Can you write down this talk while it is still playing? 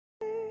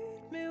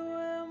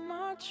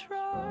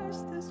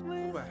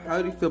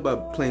How do you feel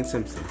about playing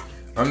Samson?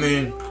 I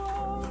mean,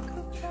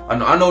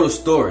 I know the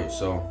story,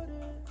 so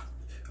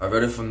I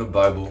read it from the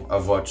Bible.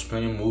 I've watched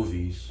plenty of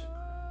movies,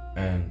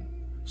 and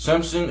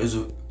Samson is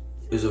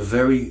a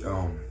very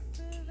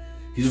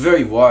he's a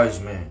very wise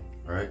man,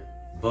 right?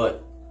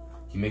 But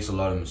he makes a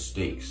lot of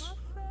mistakes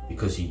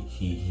because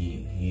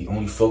he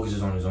only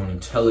focuses on his own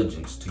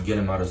intelligence to get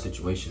him out of the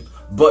situation.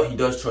 But he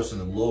does trust in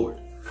the Lord.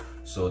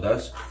 So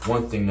that's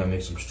one thing that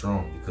makes him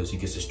strong, because he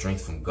gets his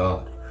strength from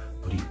God.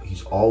 But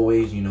he's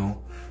always, you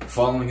know,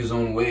 following his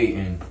own way,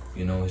 and,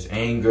 you know, his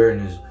anger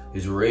and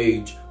his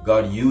rage,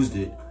 God used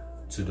it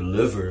to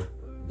deliver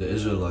the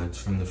Israelites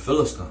from the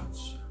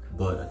Philistines.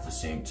 But at the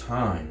same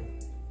time,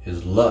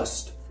 his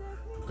lust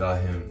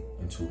got him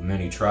into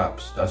many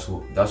traps. That's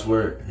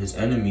where his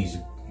enemies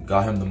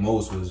got him the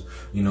most, was,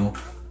 you know,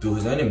 through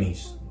his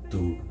enemies,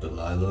 through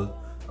Delilah,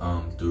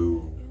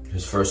 through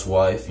his first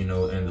wife, you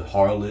know, and the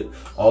harlot.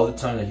 All the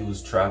time that he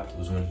was trapped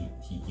was when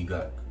he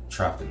got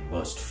trapped in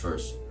lust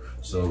first.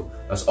 So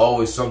that's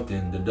always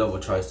something the devil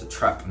tries to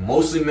trap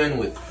mostly men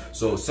with.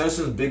 So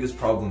Samson's biggest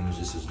problem is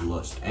just his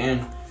lust,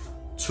 and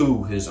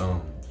two, his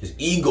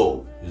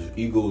ego. His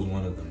ego is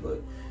one of them.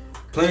 But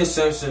playing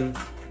Samson,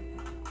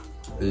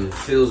 it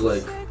feels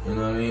like, you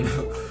know what I mean?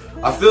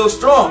 I feel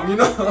strong, you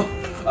know?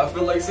 I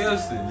feel like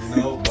Samson, you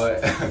know?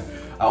 But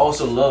I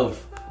also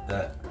love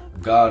that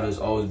God has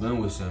always been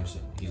with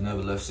Samson. He's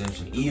never left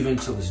Samson, even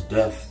till his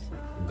death.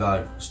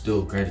 God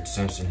still granted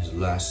Samson his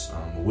last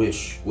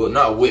wish. Well,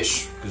 not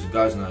wish, because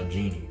God's not a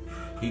genie.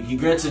 He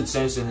granted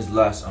Samson his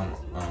last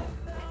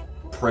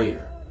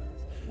prayer,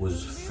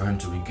 was for him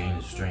to regain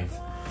his strength.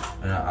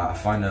 And I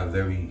find that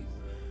very,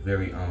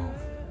 very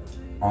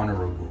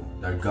honorable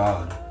that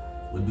God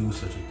would do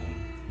such a thing.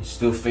 He's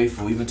still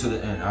faithful even to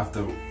the end,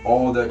 after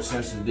all that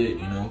Samson did,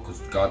 you know,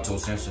 because God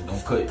told Samson,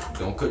 don't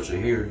cut your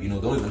hair, you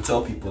know, don't even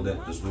tell people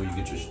that that's where you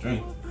get your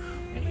strength.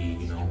 And he,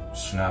 you know,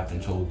 snapped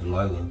and told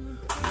Delilah, you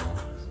know.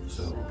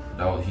 So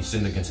he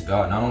sinned against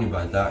God. Not only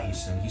by that, he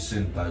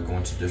sinned by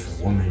going to different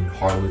women,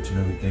 harlots and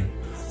everything.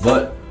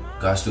 But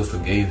God still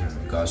forgave him,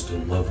 and God still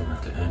loved him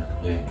at the end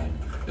of the day. And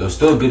it was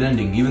still a good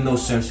ending, even though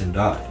Samson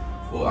died.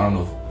 Well, I don't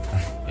know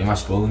if, am I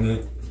spoiling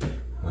it?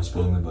 Am I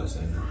spoiling it by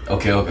saying that?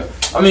 Okay.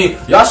 I mean,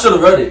 y'all should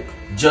have read it.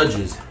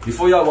 Judges.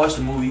 Before y'all watch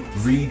the movie,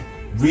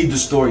 read the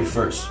story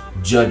first.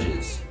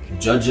 Judges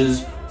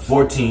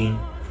 14.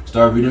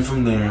 Start reading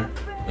from there,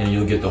 and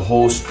you'll get the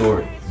whole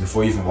story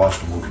before you even watch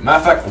the movie. Matter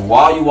of fact,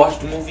 while you watch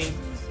the movie,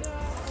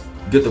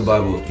 get the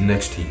Bible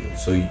next to you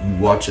so you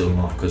watch it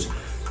along. Because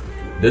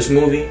this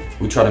movie,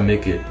 we try to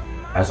make it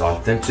as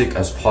authentic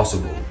as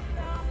possible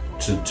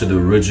to the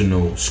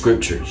original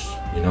scriptures,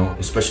 you know,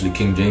 especially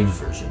King James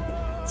Version.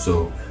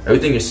 So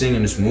everything you're seeing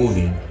in this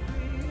movie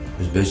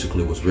is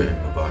basically what's written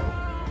in the Bible.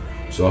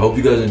 So I hope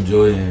you guys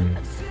enjoy, and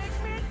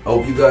I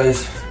hope you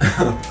guys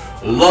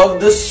love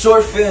this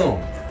short film.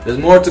 There's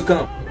more to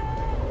come.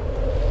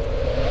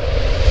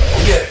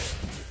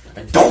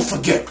 Don't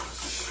forget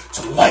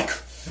to like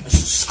and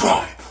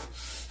subscribe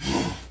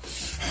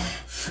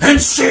and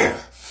share.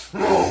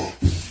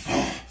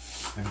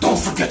 And don't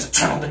forget to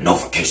turn on the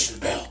notification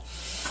bell.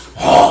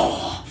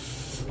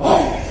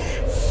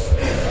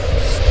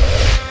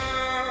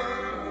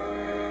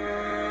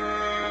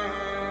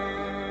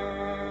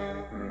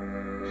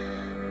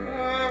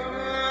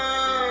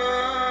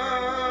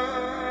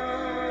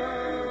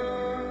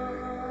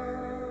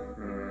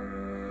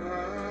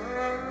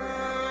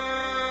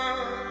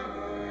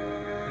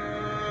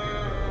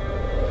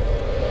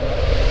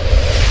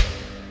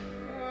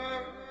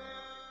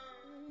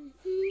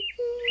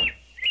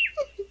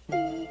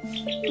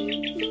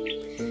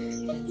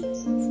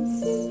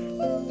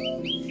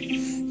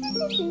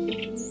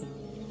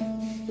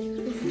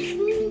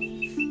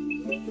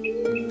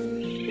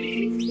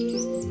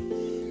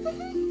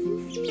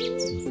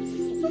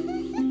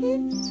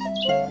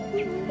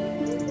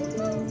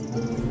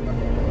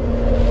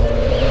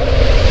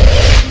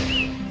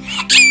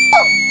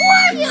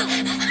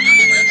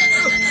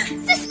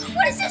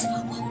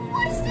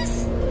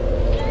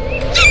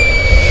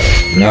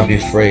 Do not be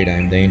afraid, I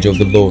am the angel of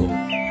the Lord,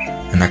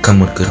 and I come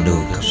with good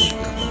news.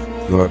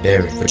 You are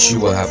barren, but you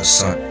will have a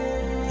son,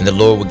 and the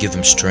Lord will give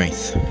him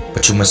strength.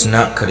 But you must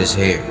not cut his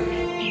hair,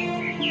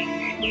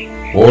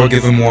 or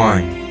give him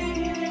wine,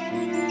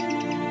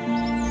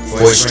 for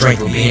his strength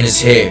will be in his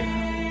hair,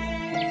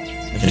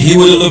 and he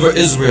will deliver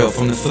Israel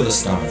from the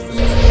Philistines.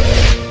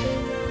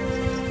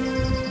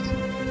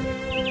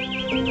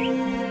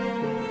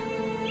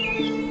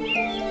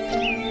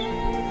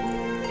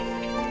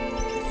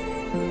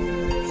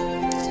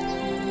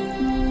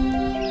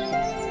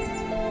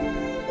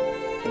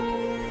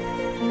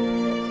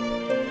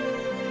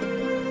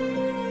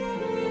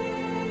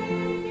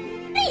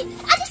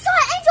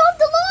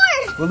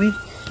 Willie,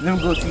 let him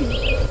go see you.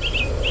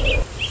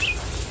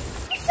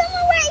 There's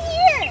someone right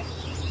here.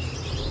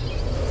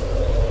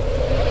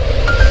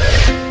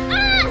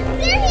 Ah,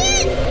 there he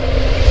is.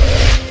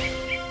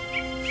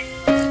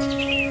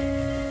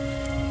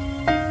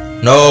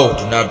 No,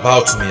 do not bow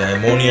to me. I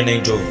am only an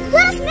angel.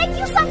 Let us make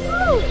you some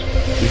food.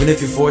 Even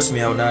if you force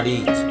me, I will not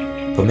eat.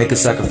 But make a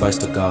sacrifice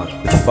to God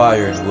with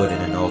fire and wood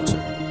and an altar.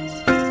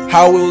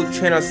 How will we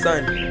train our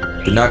son?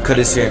 Do not cut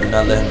his hair, do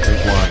not let him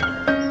drink wine.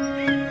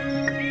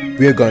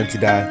 We're going to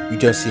die. We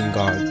just seen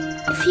God.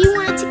 If he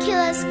wanted to kill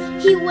us,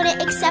 he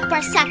wouldn't accept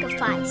our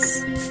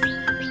sacrifice.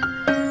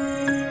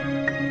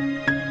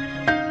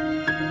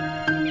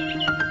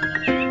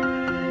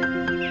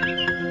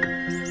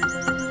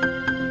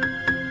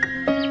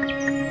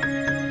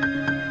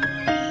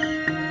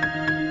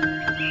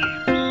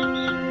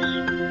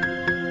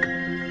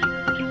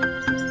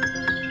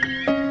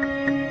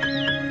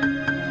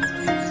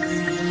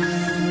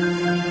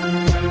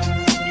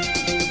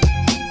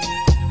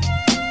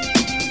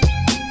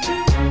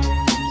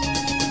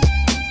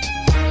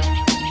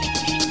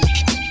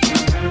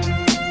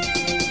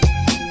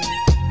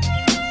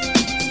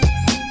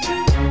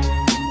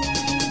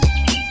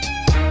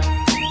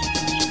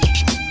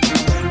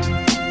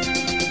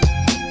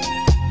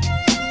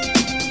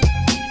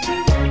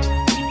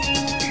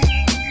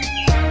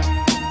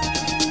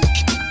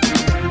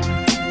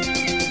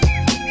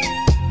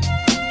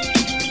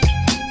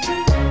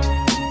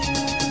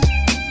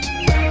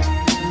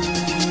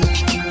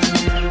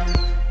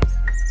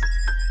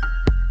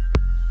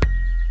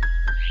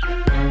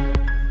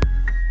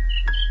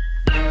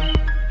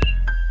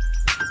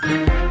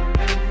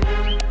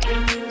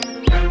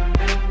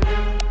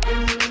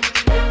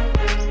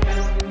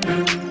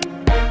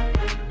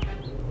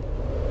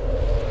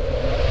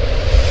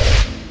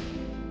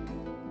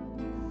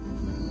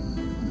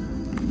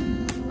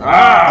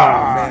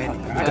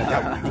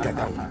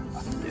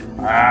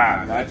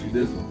 Got you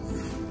this one.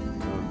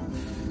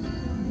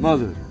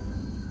 Mother.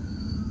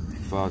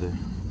 Father.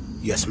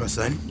 Yes, my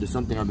son? There's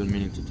something I've been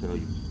meaning to tell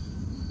you.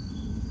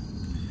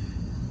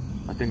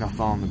 I think I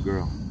found the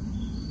girl.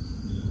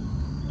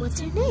 What's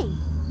her name?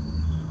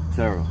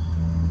 Tara.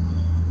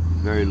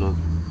 Very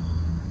lovely.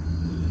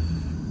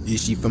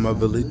 Is she from our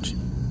village?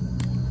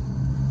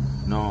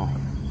 No.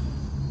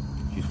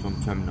 She's from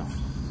Temna.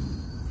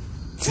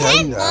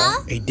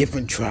 Temna? A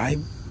different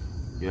tribe?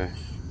 Yes.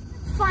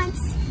 Find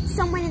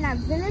someone in our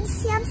village,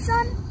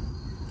 Samson?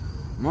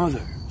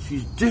 Mother,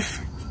 she's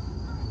different.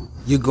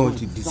 You're going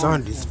to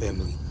dishonor this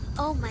family.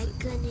 Oh my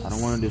goodness. I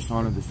don't want to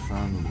dishonor this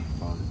family,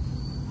 Father.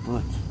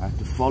 But I have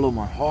to follow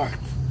my heart.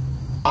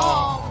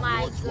 Oh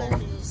my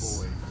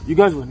goodness. You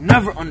guys will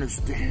never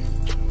understand.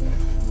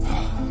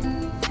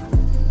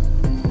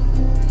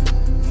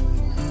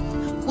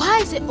 Why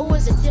is it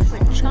always a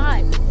different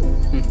tribe?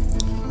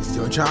 It's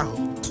your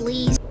child.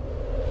 Please.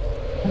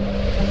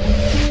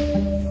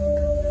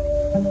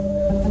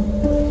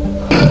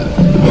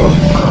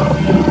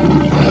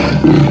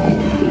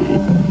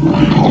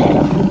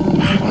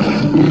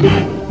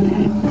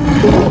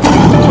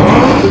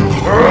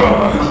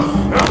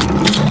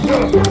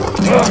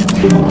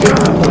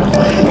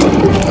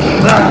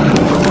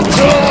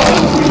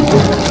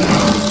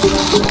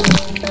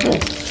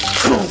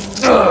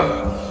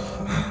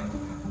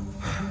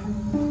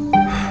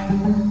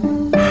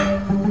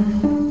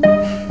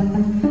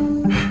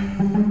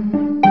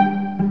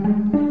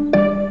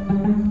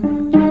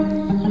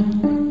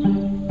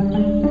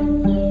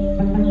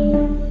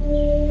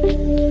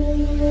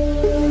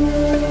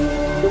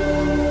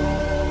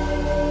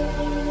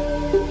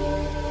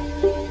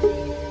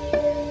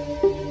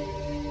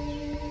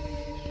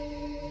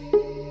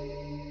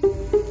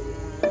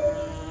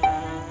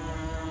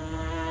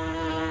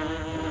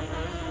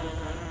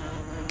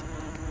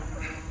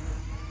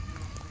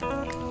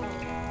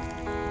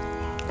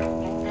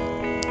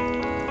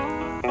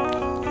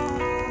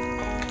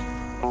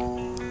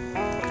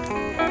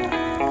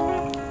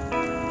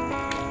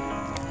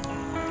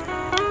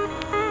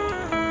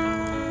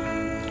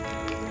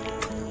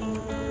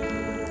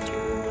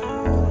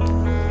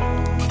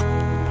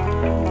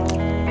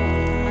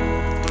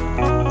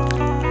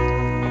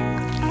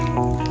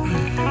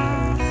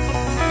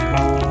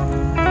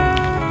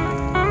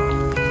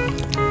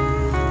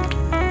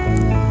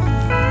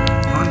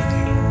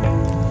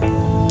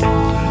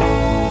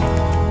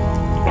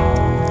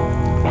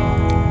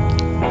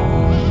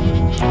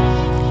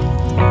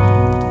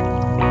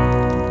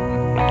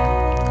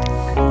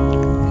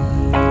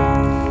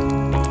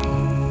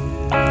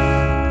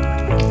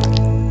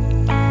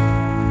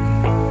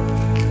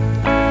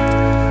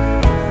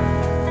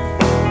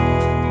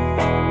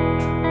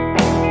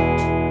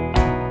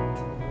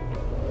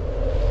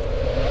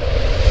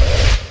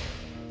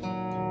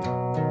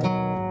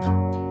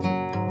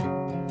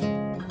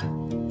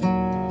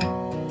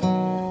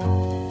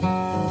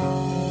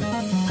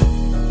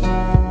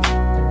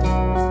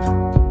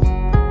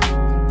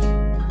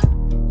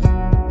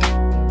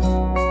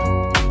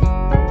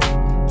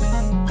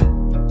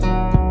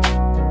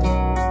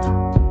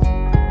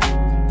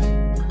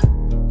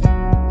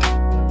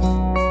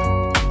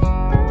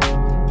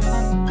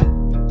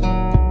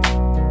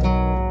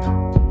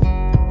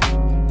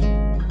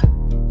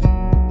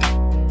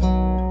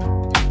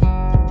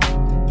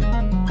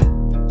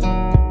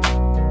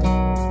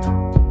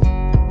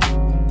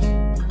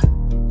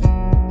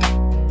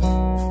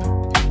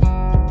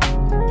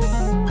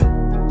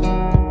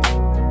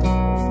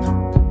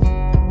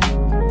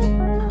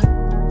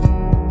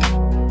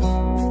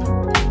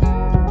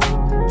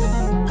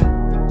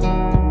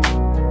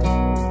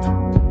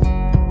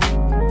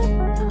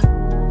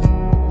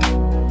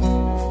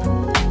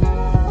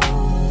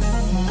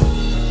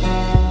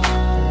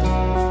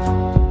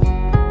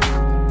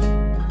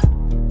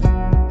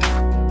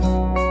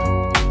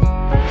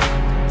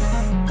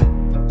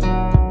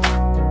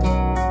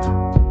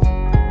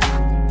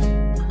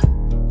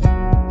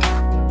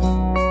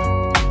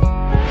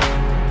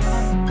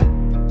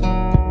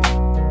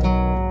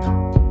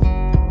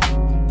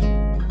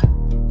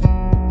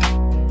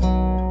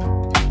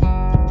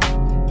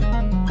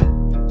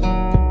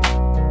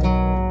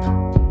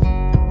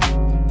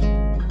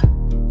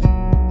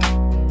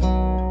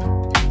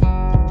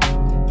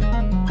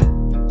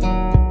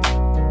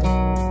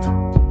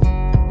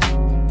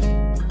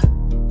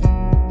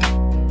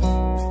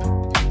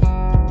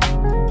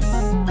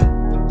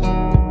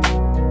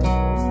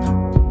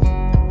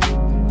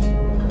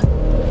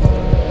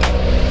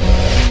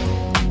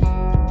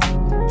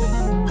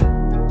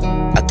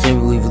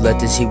 let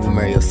this Hebrew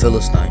marry a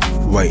Philistine?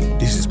 Wait,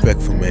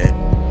 disrespectful, man.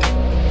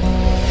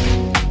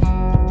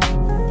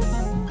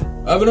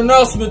 I have an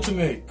announcement to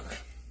make.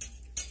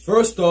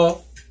 First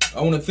off,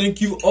 I want to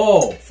thank you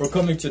all for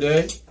coming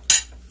today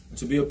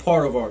to be a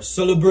part of our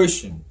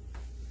celebration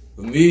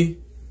with me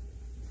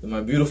and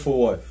my beautiful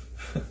wife.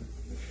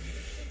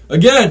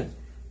 Again,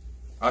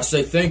 I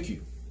say thank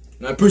you.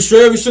 And I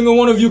appreciate every single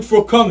one of you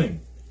for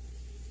coming.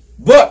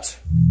 But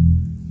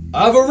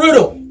I have a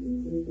riddle.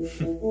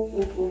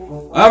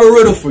 I have a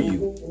riddle for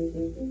you.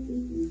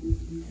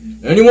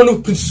 Anyone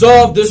who can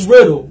solve this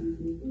riddle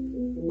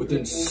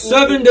within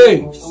 7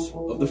 days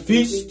of the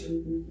feast,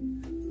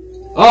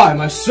 I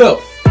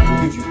myself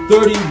will give you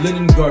 30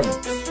 linen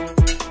garments.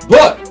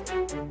 But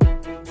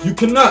if you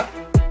cannot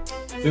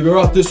figure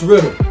out this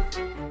riddle,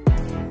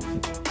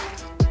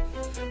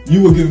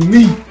 you will give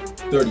me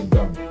 30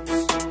 garments.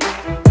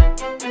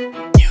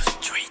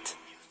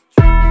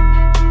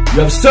 You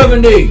have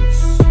 7 days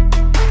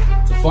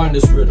to find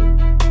this riddle.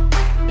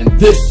 And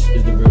this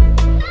is the riddle.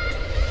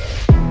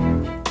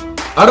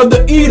 Out of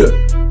the eater,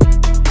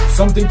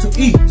 something to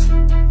eat.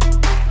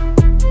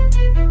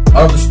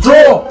 Out of the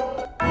straw,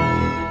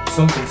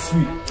 something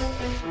sweet.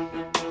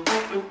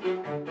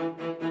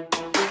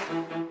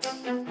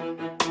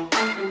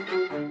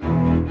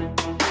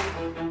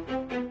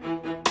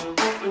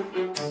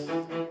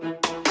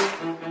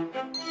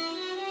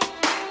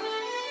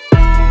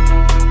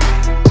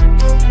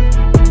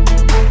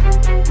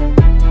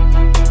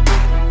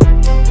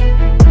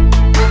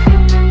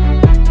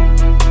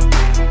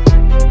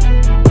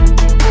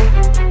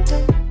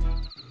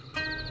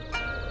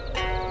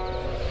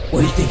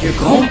 Where do you think you're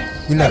going?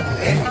 You're not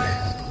going anywhere.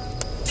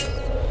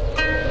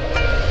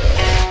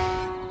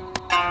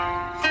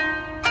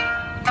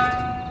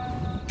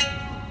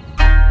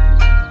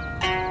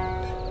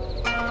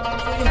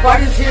 You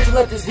invited us here to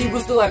let this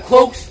Hebrew steal our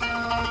cloaks? You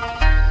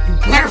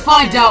better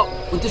find out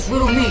what this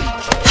riddle means.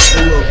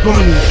 They will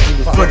burn you in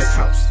the father's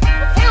house.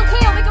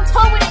 Okay, I'll make him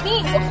tell what it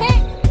means, okay?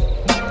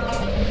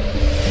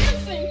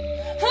 Samson,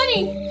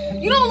 honey,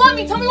 you don't love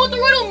me. Tell me what the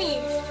riddle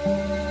means.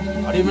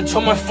 I didn't even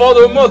tell my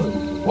father or mother.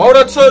 Why would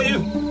I tell you?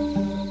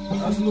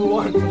 That's no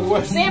line for the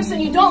West. Samson,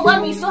 you don't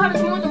love me. You still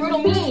haven't told me what the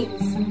riddle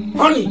means.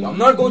 Honey, I'm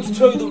not going to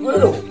tell you the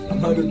riddle. I'm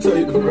not going to tell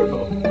you the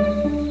riddle.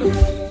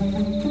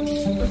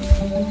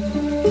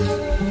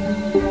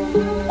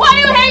 Why do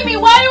you hate me?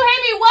 Why do you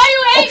hate me? Why do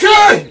you hate me?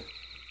 Okay!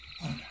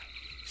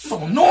 So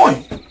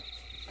annoying.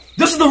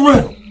 This is the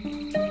riddle.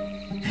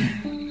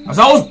 As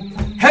I was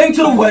heading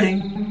to the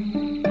wedding,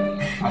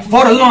 I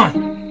fought a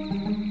lion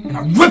and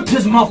I ripped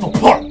his mouth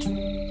apart.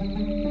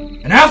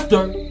 And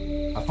after,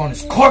 I found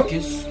his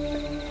carcass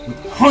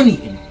with honey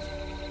in it.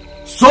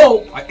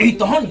 So I ate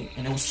the honey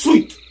and it was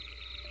sweet.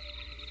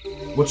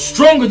 What's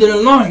stronger than a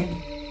lion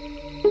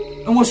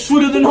and what's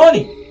sweeter than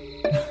honey?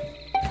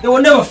 They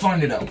will never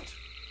find it out.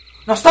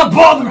 Now stop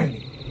bothering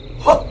me.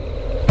 Huh.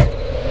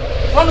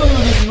 If I knew you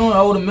were this annoying,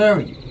 I would have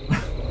married you.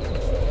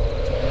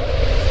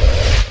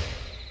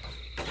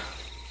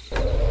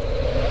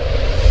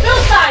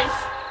 Philistines,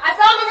 I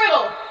found the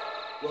riddle.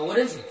 Well, what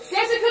is it?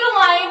 Samson killed a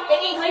lion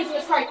and ate honey from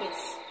his carcass.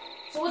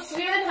 So what's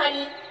sweeter than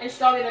honey and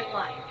stronger than a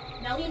lion?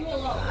 Now leave me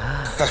alone.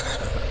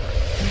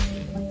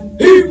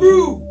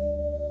 Hebrew!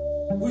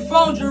 We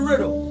found your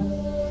riddle.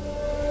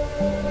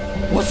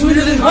 What's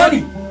sweeter than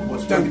honey?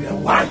 What's done to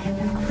that lion?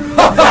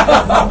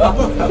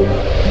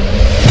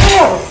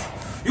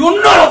 You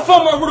will not have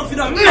found my riddle if you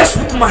don't mess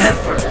with my head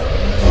first.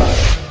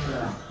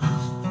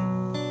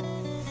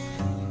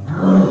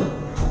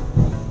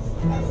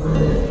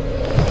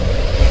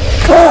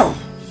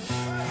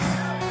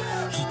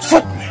 He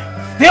tricked me.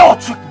 They all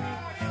tricked me.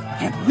 I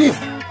can't believe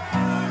it.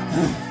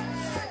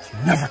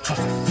 Never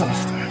trust a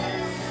Philistine.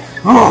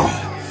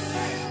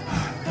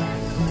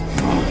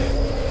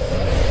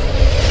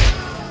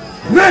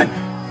 Men,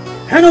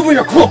 hand over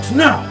your cloaks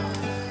now.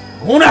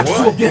 I won't ask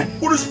you again.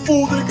 What is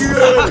fool again?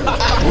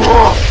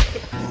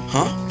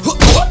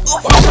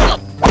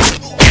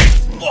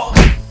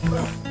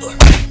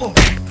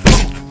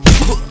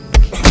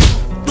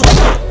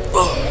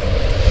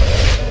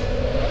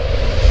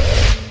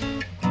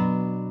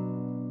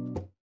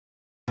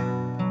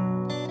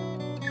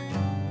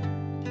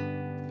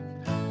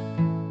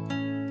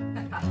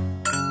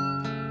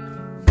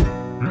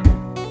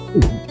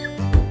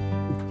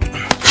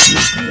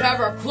 You have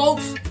our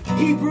cloaks,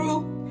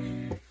 Hebrew?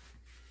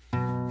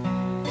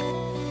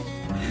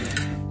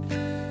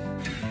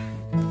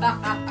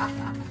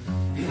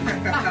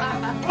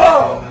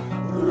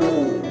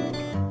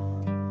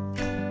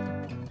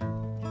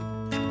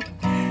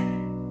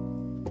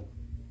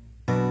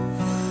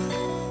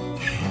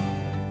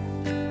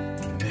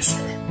 Miss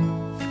her.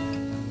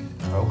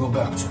 I'll go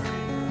back to her.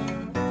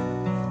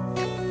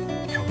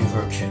 I'll give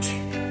her a kid.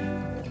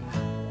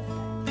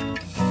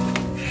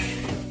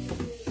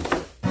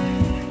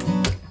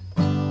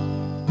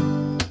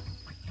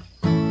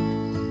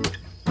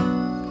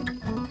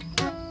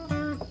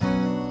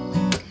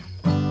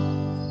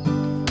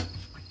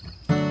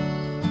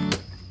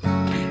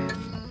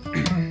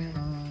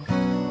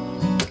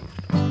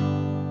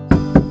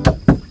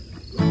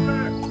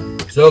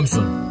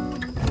 Samson.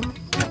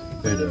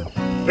 Hey there.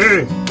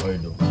 Hey, How you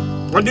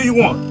doing? what do you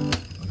want?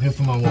 I'm here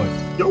for my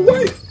wife. Your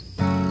wife?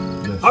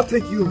 Yes. I'll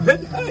take you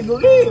head hang your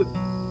leg.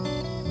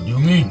 What do you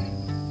mean?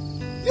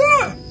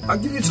 Yeah, I'll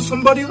give you to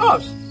somebody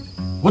else.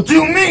 What do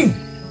you mean?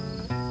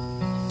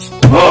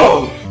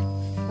 Oh!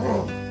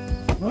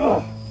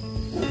 Oh!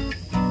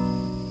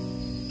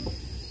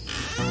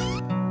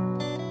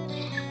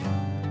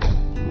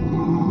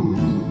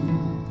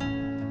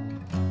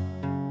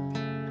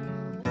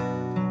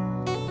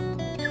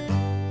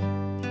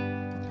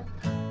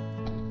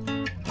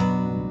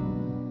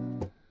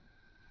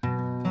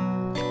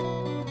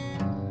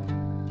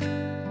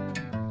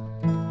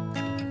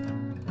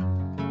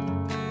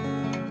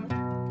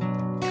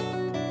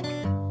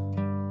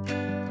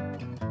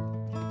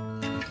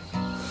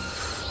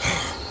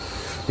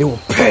 They will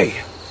pay.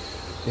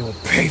 They will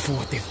pay for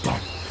what they've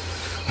done.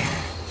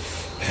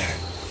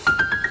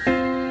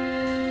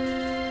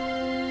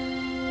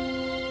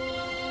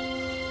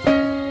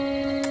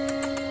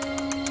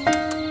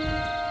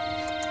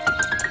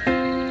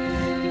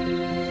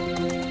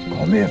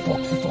 Come here,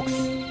 Foxy Fox.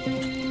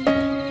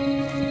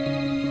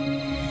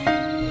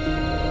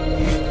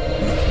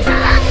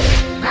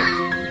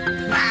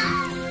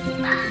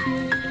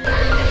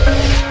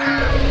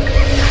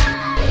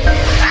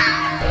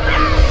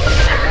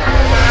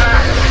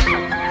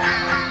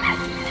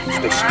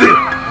 Stay still.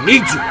 I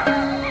need you.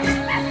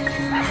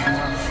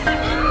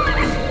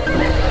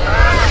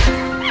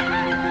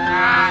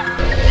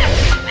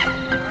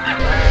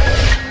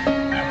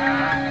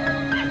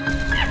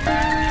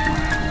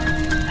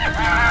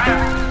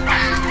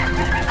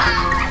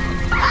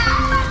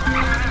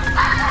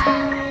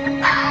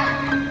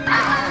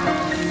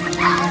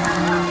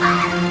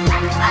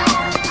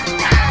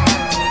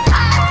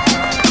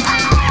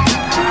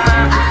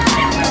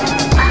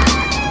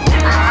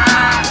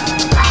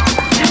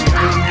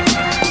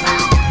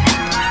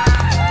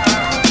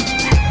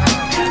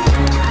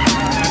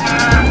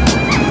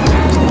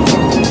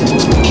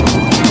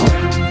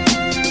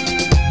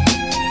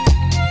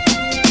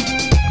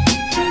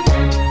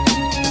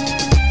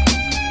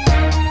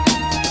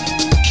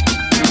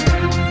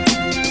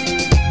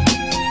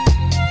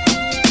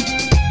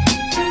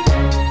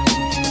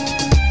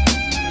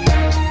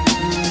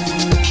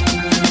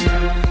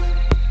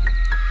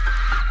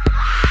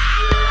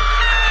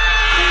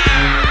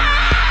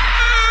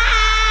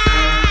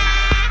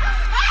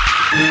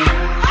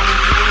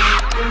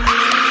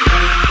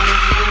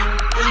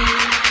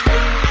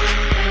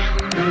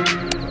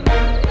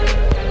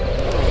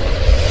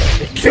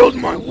 Killed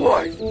my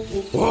wife.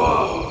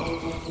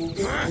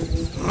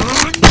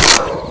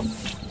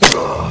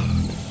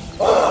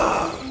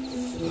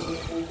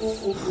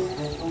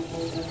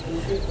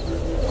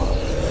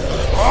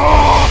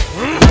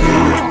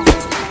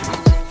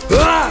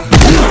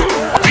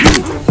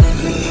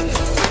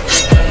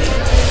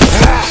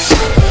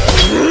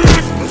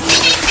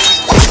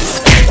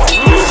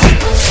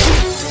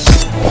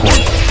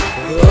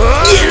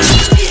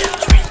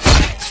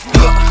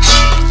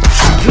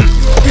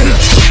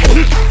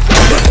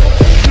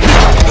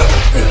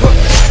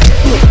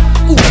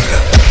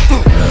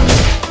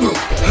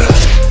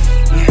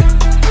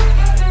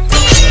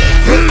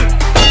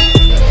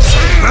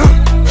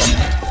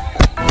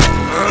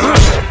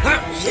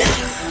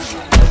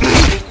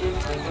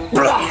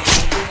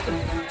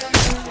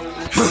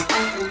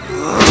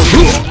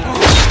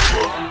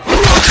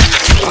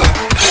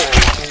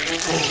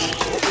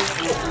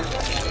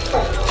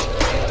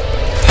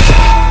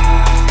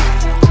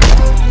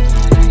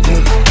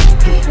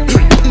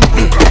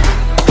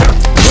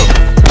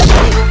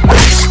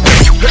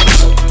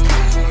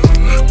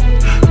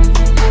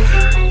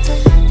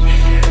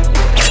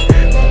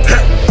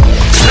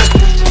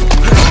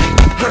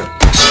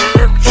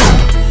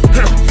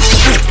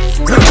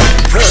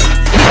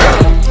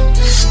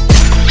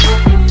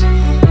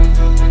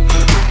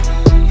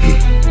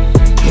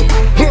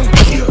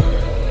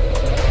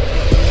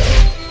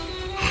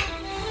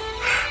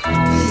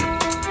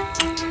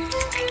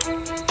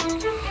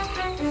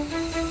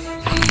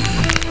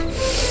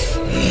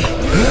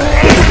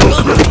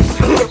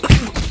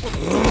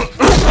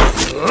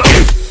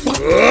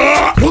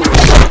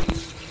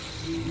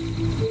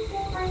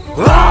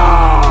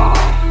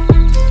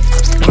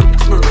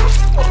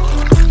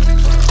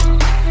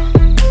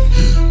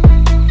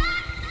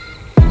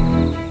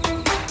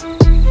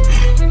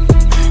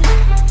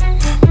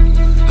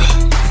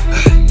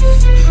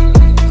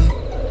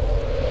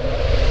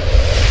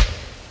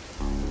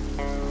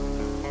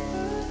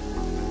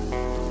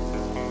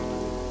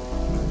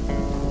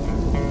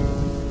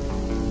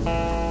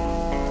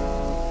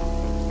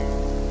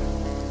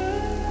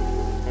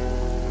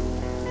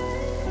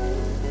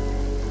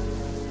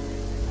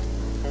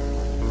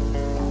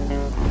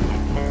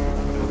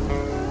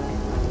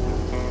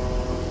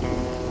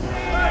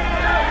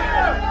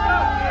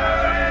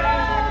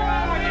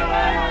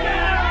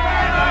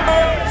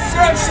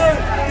 Samson!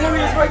 There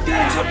he is right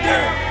there. He's up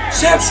there.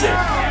 Samson!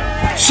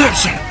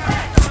 Samson!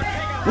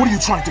 What are you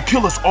trying to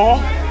kill us all?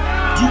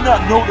 Do you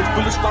not know the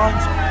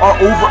Philistines are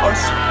over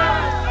us?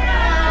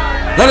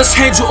 Let us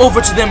hand you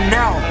over to them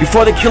now,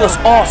 before they kill us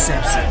all,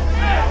 Samson.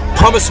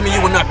 Promise me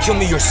you will not kill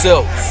me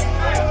yourselves.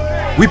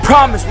 We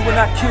promise we will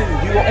not kill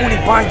you, we will only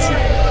bind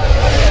you.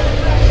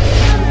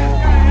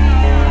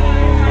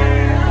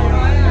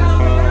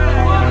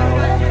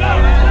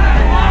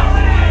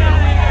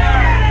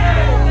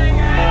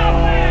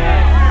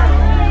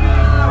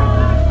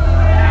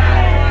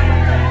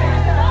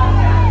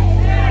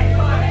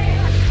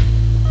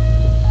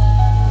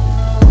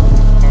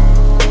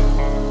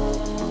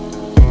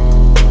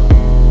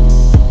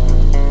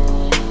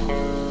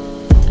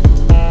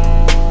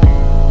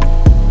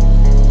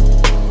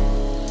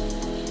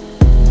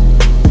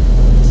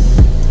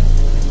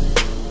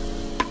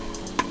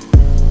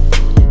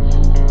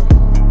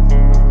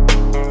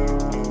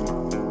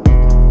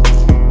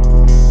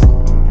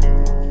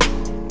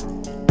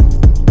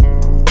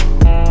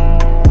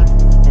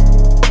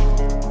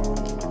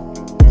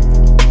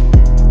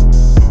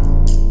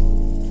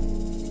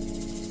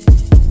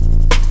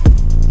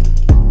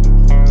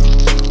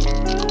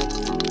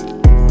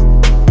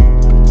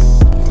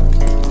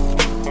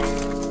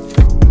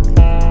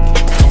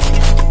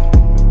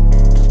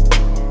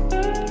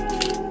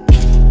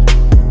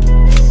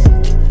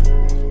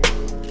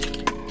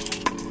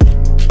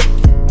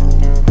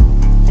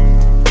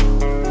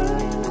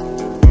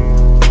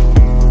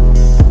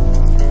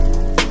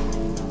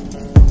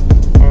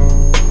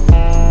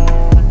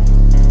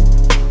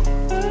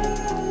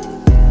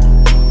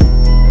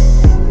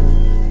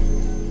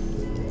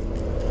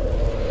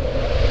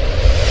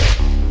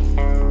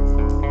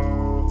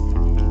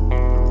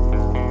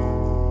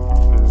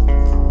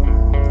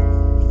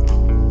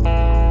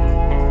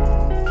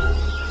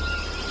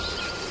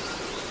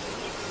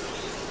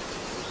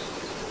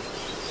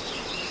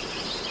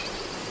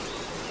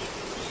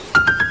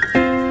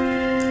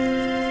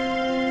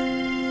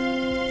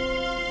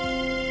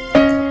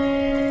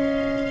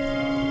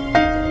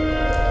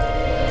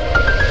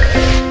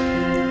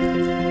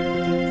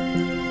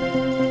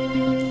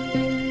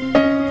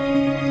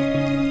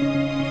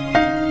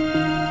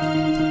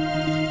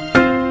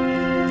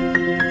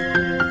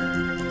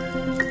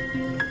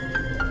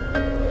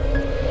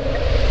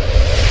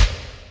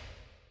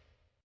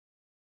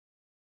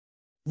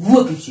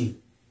 Look at you.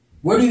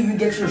 Where do you even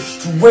get your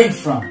strength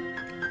from?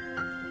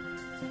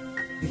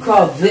 You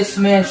call this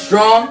man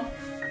strong?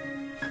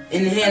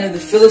 In the hand of the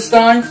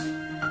Philistines?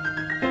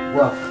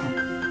 Well,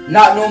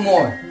 not no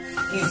more.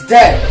 He's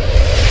dead.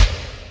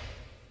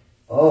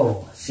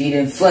 Oh, see, he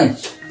didn't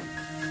flinch.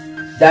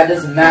 That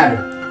doesn't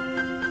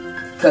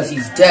matter. Because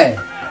he's dead.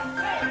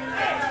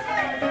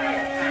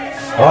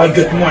 I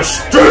get my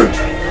strength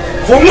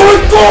from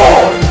my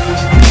God!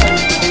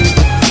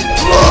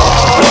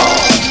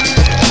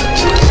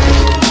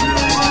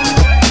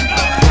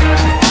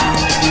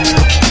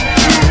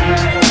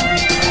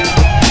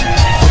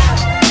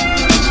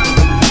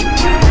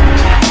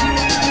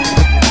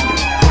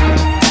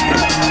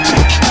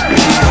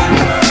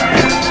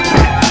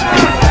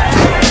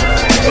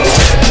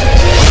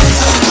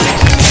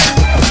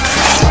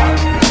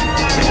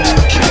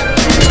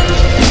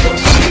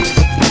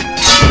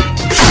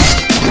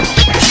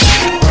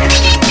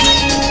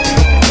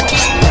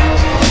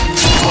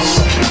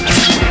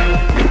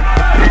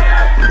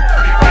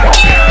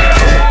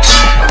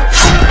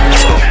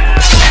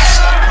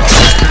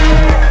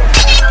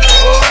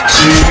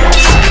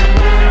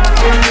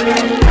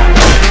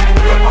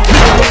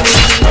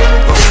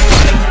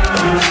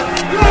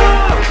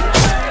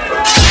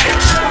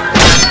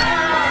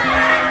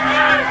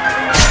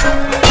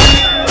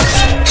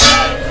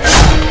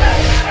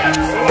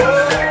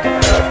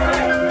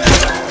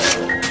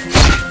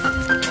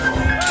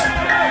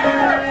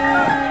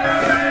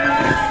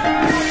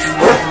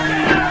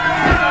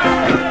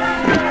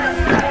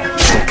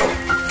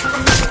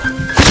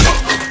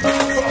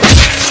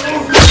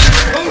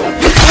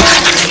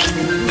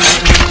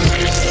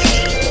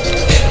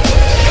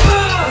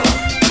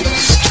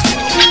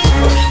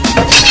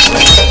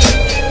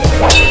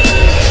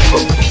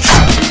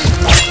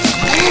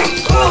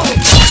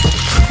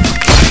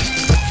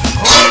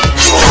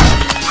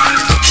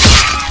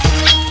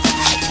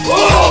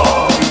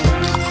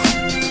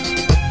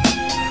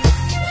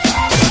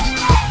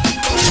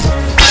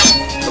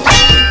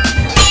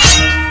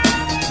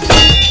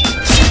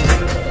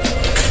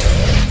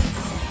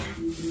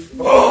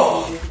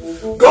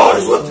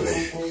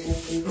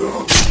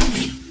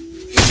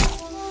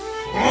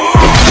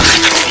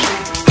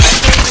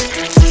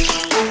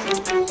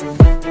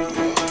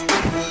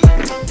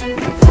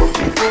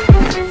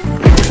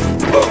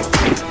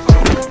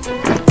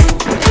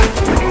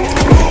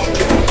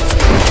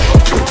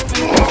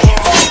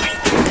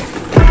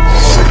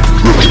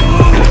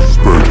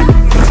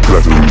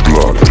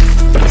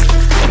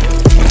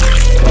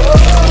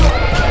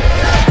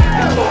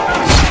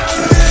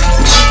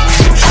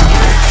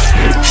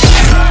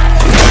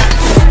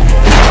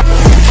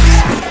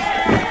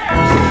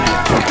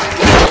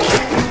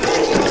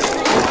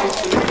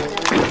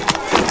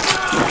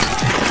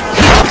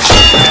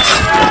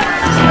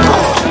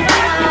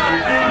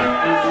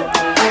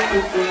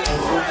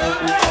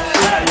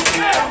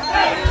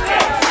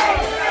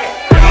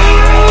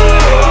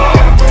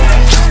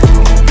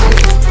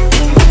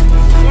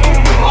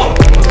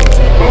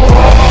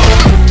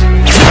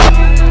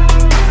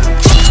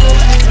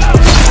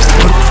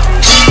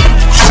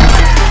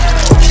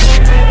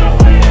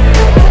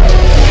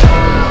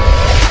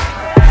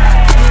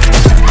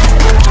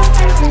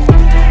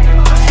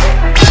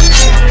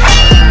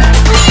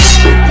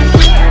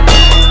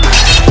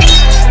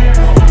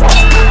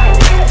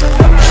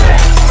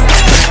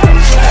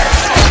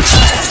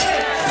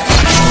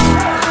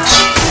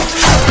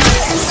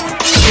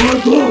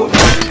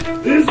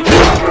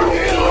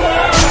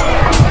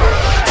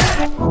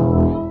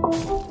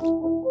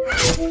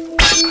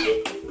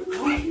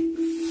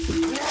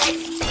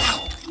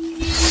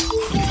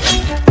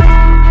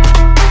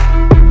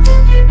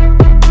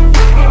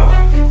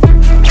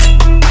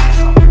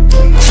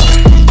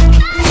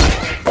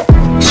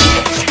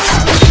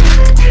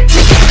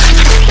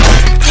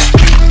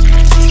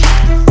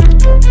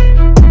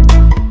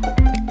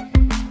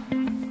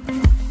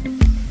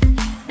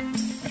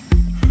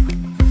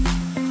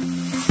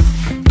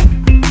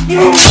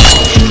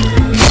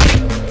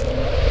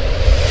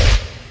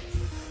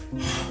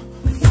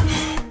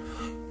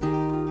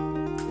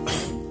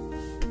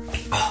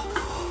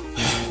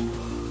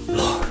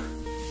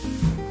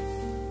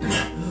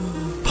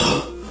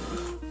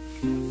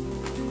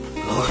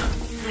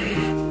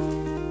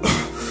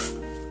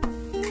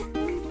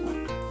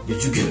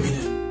 Did you give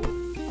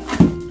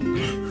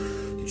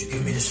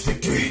me this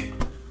victory?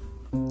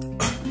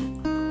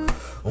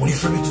 Only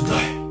for me to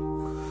die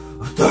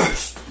of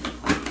thirst.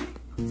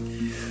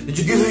 Did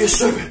you give me your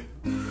servant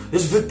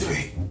this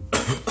victory?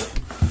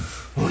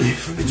 Only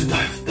for me to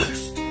die of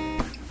thirst.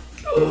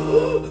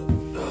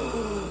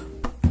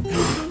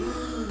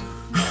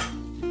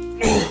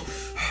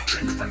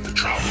 Drink from the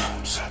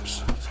drum,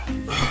 Samson.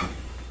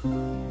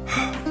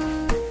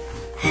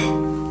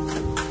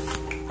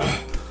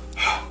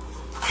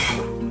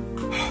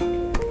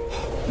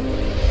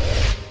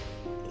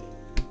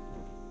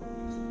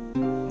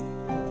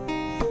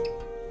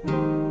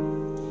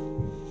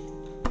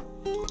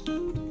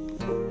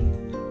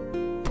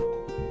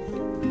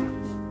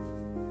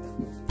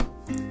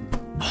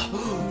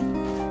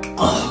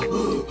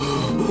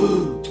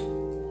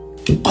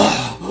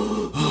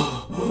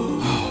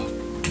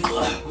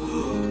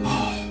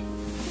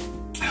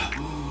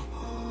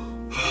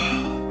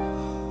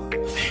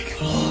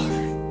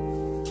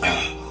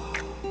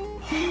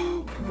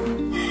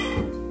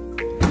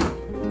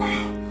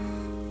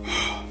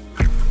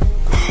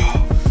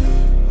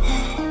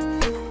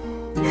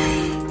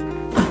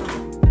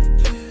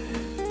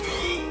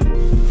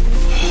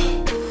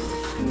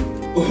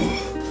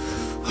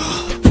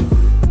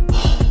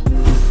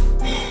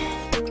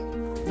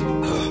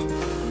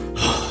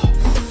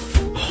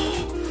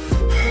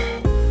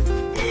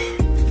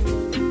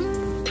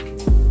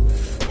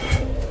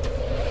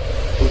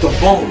 The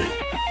bone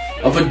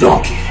of a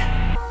donkey.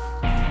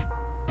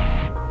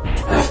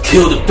 I've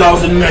killed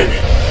 1,000 men.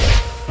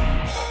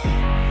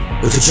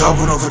 With the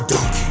jawbone of a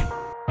donkey,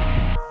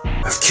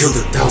 I've killed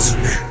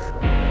 1,000 men.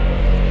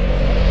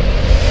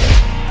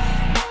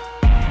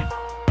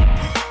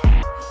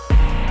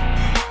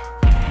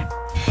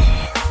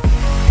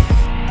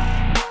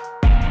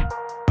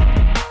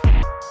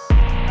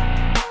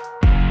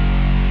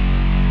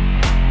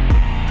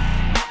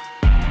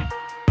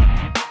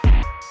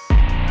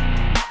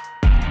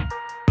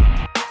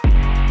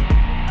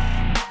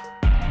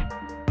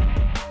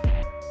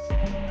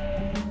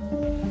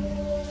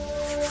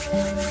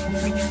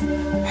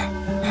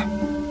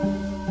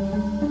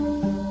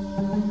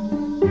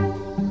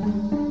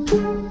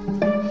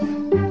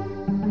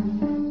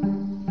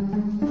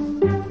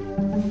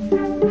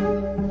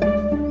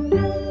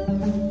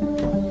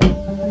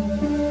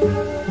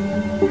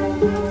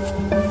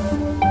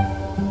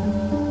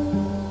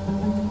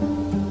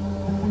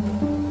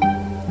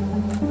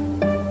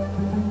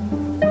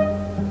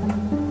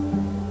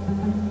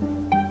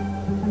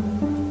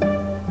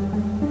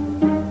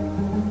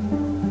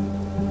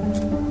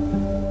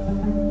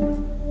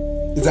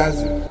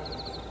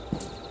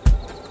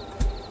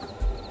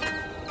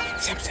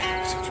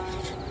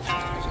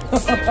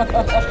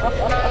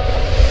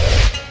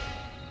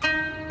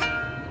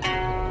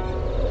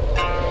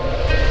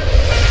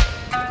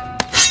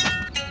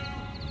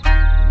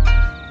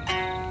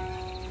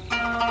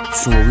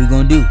 So what we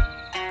gonna do?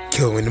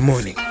 Kill him in the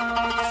morning.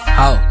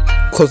 How?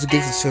 Close the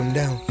gates and shut him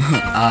down.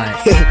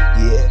 Alright.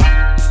 Yeah.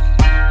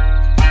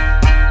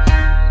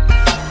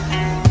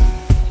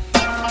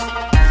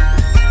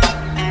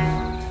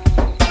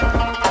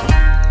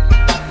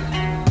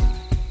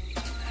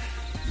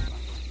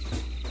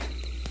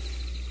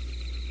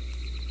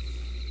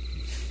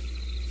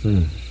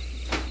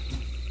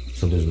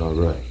 Something's not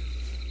right.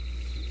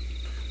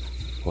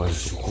 Why is it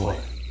so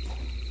quiet?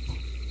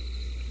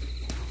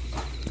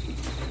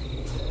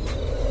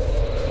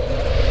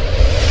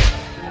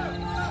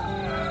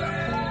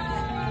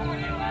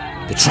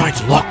 They're trying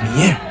to lock me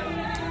in.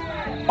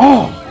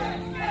 Oh,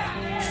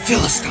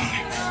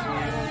 Philistines.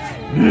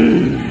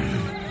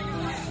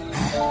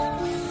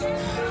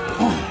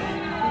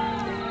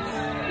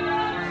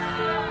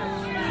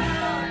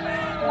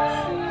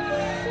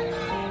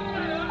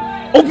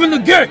 Open the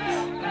gate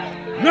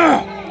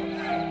now.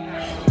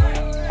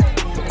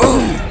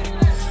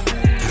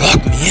 They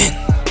locked me in.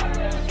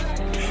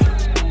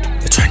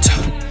 They're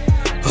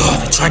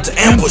trying to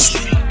ambush me.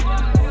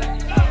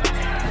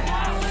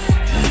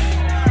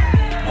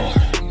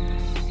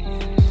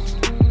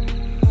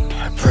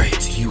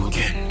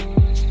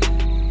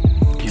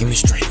 Give me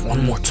strength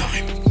one more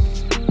time.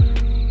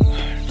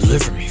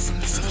 Deliver me from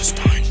the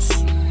Philistines.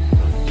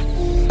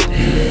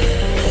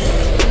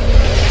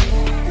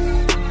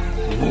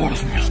 The Lord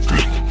is my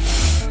strength.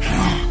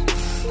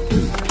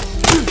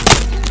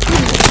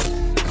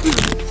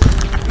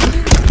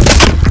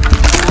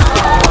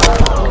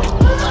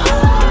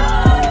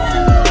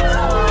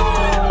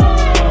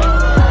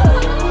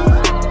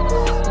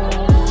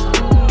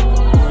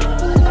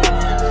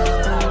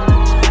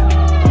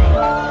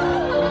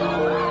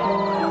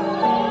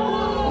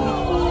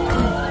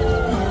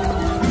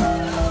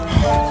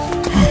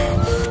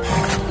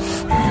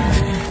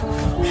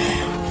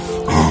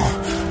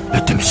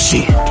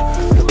 See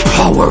the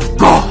power of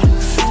God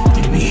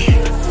in me,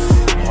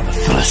 or the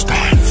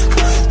Philistines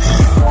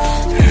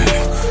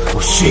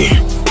will see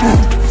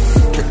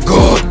that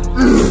God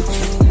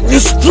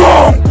is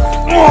strong.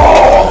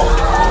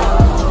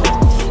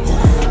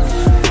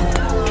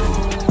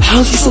 How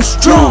is he so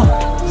strong?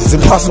 It's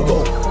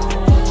impossible.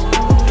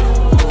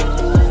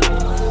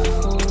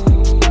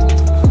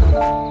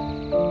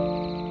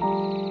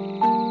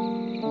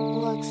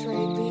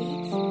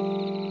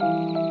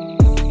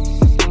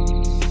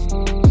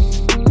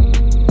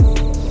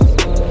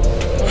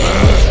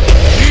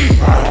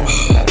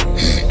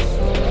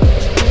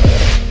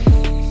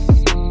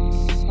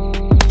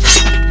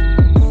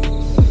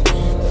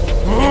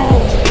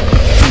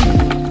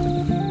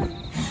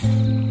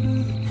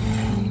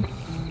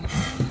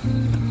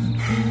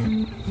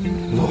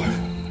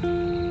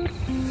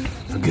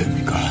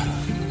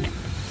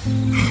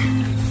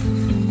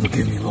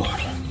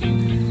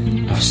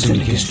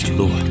 sinned against you,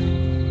 Lord.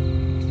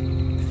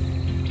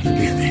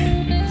 Forgive me.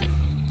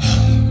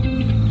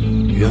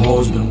 You have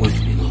always been with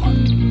me, Lord.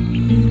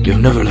 You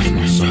have never left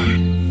my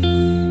side.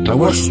 I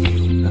worship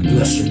you and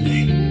bless your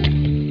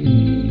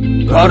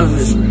name. God of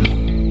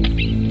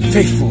Israel,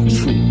 faithful and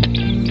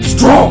true,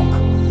 strong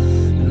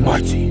and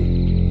mighty.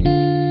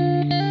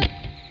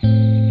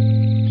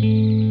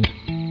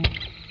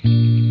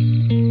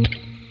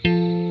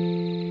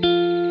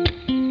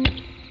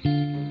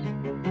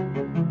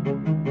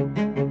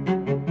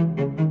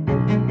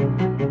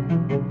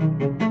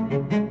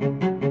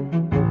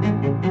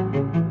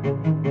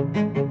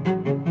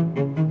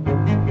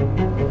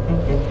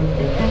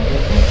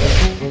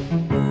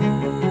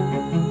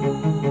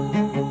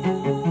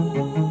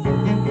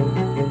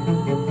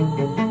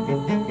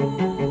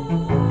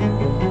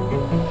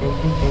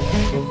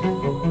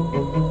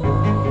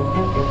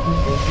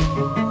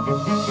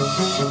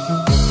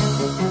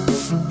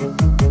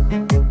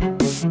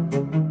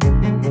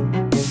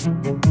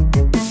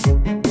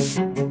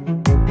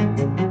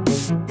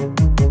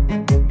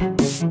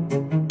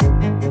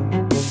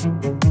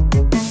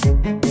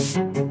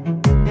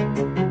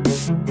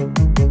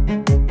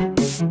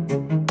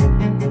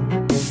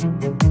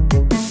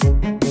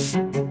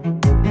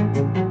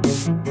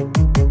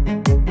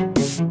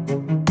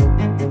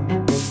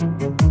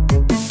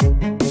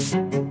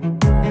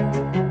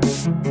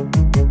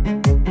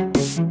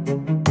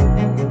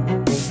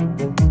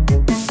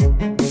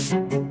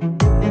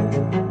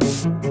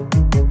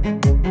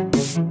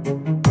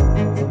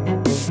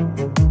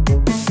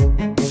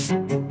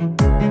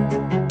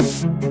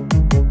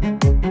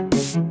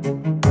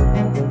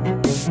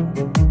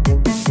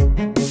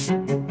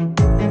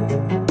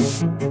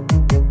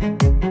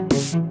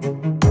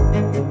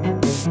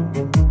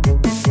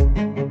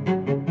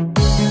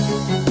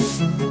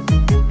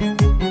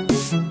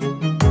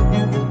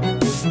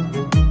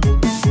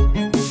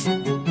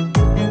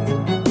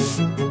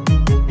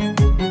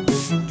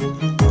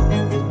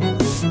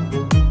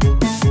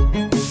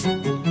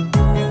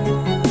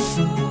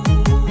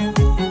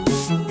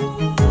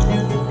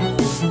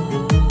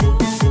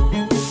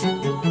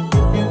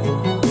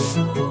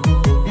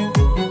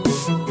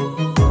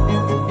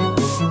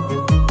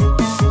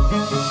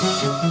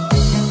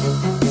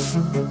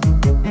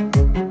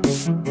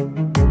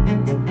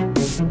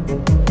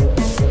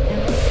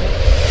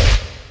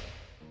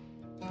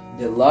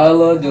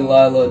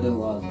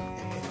 Delilah.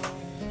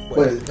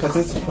 Wait, because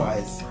it's a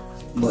surprise.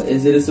 But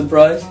is it a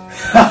surprise?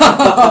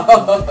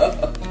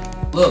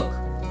 Look,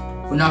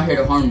 we're not here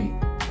to harm you.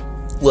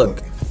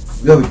 Look,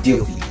 we have a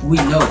deal for you. We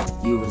know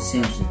you were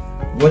Samson.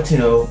 We want to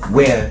know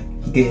where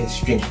he get his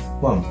strength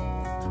from.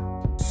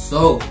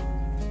 So,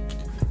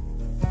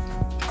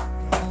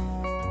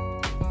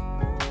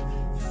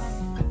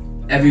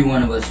 every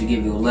one of us will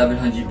give you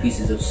 1,100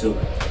 pieces of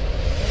silver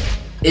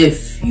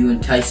if you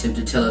entice him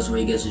to tell us where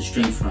he gets his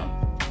strength from.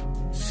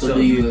 So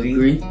do you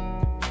agree?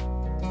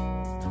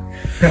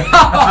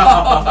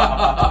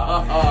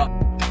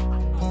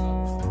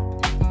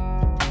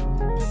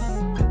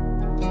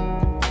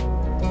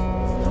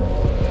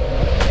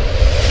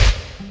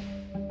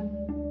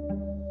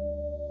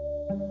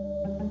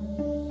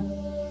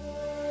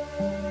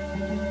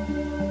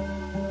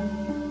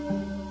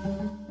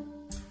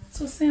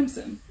 So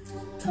Samson,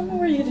 tell me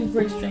where you get your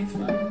great strength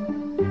from.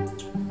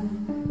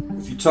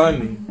 If you tie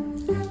me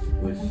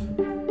with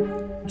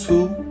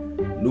 2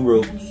 new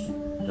ropes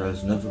that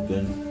has never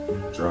been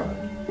dried,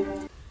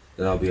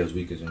 then I'll be as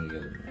weak as any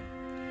other man.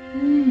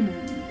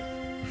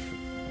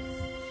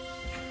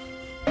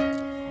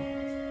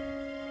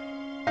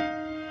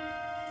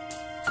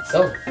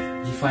 So,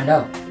 did you find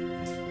out?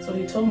 So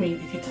he told me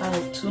if you tie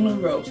him with 2 new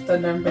ropes that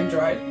have never been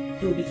dried,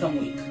 he will become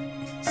weak.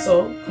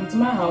 So, come to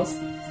my house,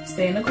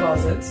 stay in the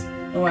closets,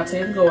 and when I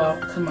tell you to go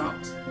out, come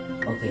out.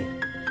 Okay.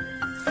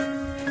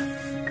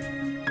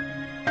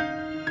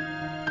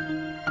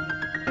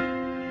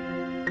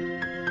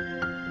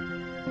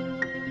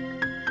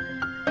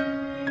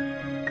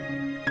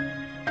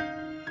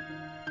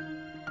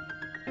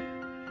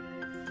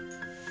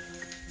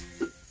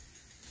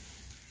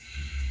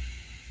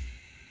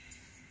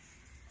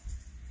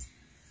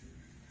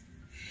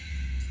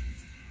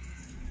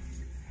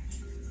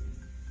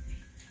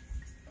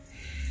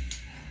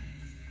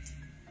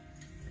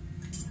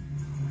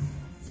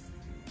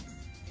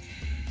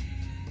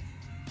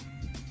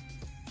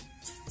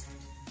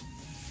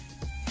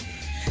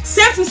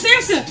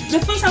 Samson! The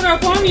fish are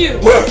upon you!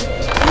 Where?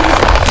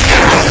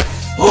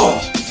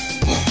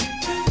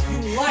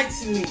 You lied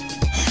to me!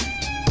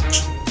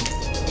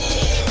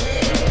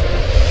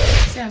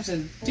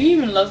 Samson, do you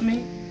even love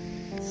me?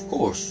 Of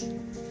course.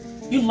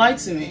 You lied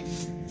to me.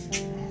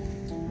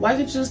 Why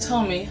could you just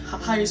tell me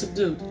how you're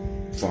subdued?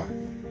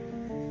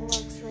 Fine.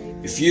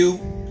 If you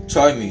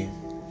tie me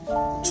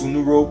with 2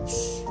 new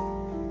ropes,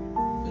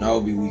 then I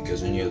will be weak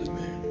as any other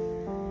man.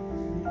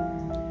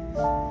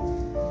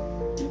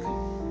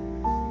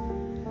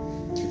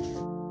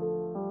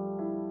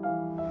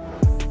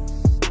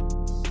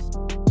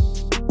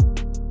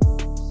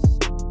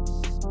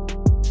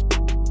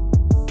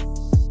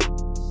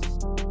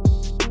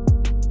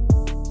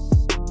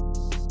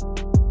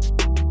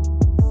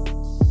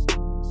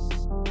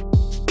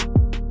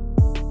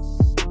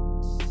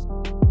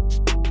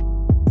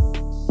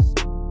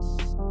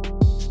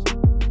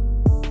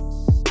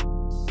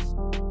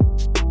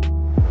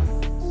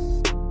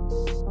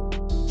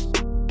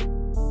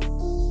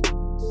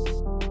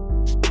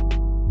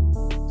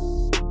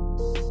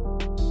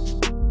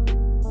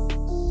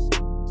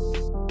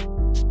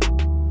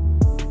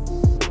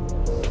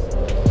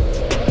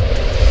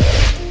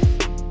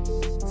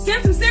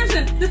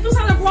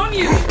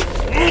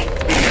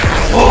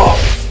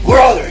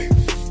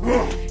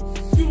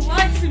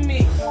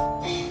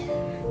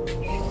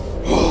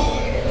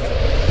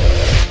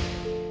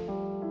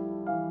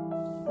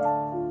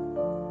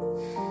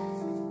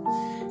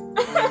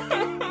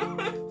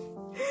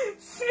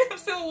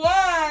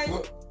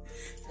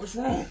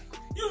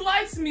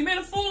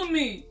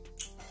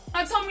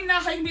 me now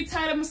how you can be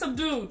tied up and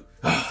subdued.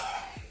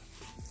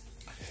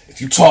 If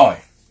you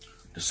tie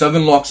the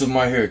 7 locks of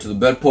my hair to the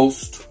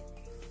bedpost,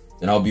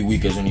 then I'll be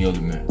weak as any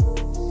other man.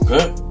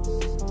 Okay?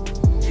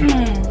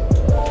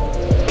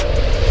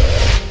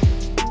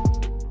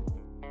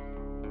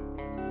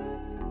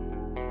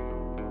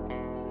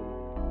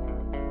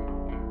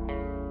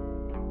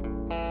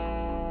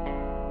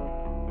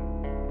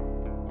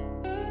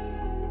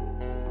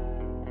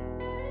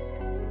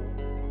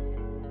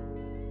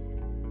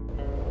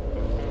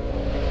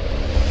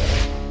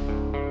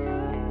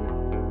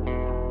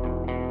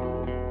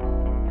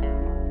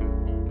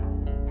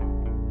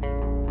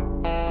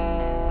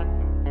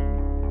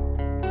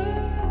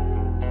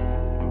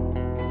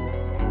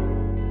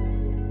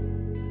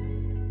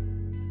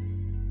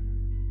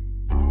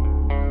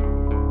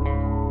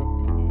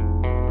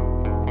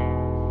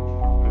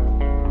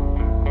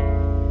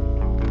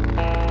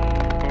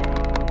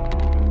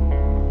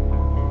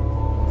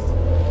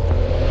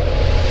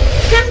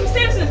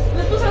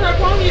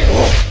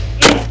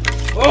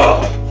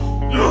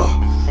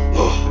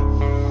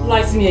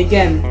 Lie to me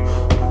again.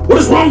 What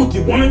is wrong with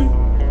you, woman?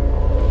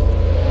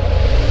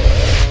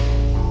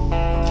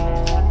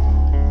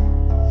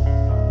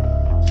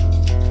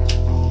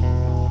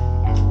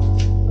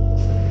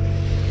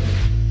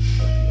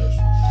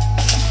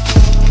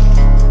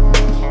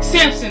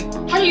 Samson,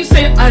 how do you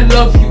say I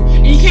love you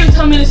and you can't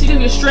tell me the secret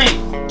of your strength?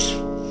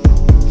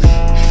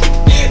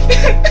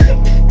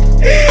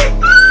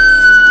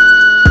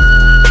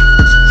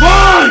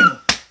 Fine!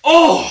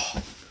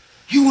 Oh!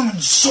 You women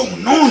are so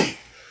annoying!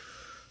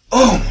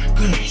 Oh my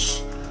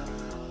goodness.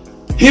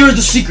 Here is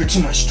the secret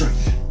to my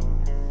strength.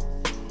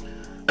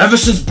 Ever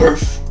since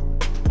birth,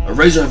 a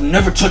razor have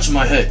never touched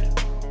my head.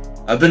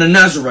 I've been a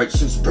Nazarite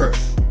since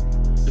birth.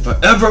 If I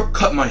ever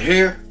cut my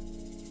hair,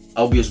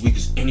 I'll be as weak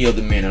as any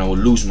other man and I will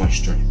lose my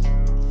strength.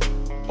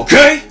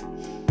 Okay?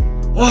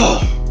 Oh.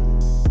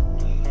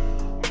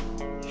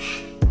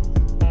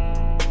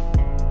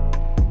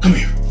 Come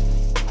here.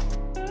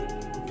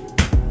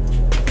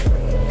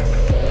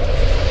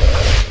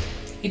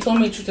 He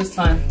told me the truth this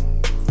time.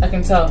 I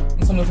can tell.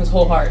 He told me with his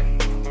whole heart.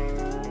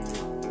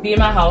 Be in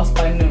my house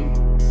by noon.